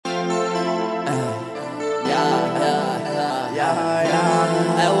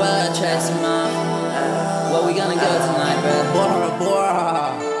Where we gonna go tonight, bro? Bora,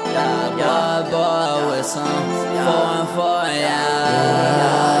 Bora. Yeah, Bora with some 4 and 4,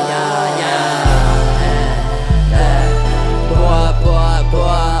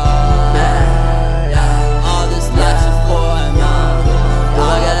 Bora. All this life is boring, man. I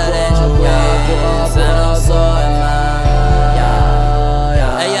got that angel wings and all joy, man.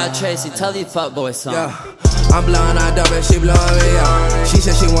 Hey, yo, Tracy, tell the fuckboy something. I'm blowing out dope and she blowing me up. She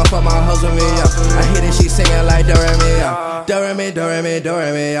said she want fuck my hoes with me up. I hear that she singing like do re mi up. Do re mi, do re mi, do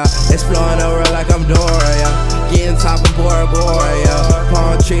re mi up. Exploring the world like I'm Dora, yeah. Getting top of Bora, Bora, yeah.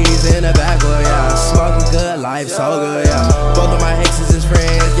 Palm trees in the backwood, yeah. Smoking good, life so good, yeah. Both of my exes is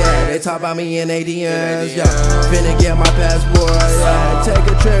friends, yeah. They talk about me in they DMs, yeah. Finna get my passport, yeah.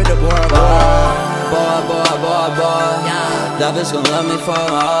 Take a trip to Bora, Bora. Bora. That bitch gon' love me for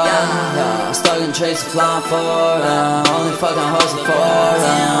Slug and Tracy flying for only fucking hoes for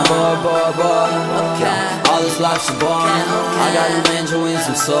Bora. All this life's so boring. I got them angel wings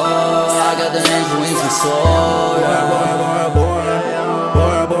and soul. I got the angel wings and soul.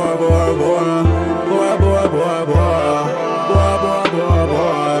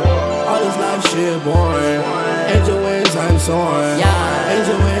 All this life shit boring. Angel wings, I'm soaring.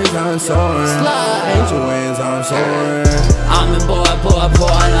 Angel wings, I'm soaring. Angel wings, I'm soaring. I'm in Bora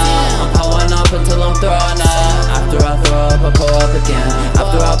now. I'm pulling up until I'm throwing up. After I throw up, I pull up again.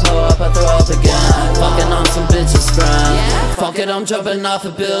 After I pull up, I throw up again. Fucking on some bitches, friend. Fuck it, I'm jumping off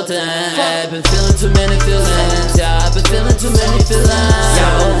a building. I've been feeling too many feelings. Yeah, I've been feeling too many feelings.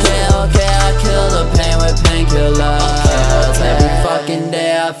 Yeah, okay, I kill the pain with painkillers. Every fucking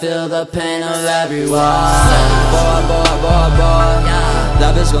day I feel the pain of everyone. Bora.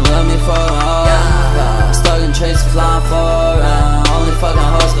 That bitch gon' love me for Slug and Tracy flying for only fucking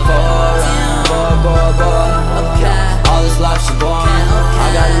hoes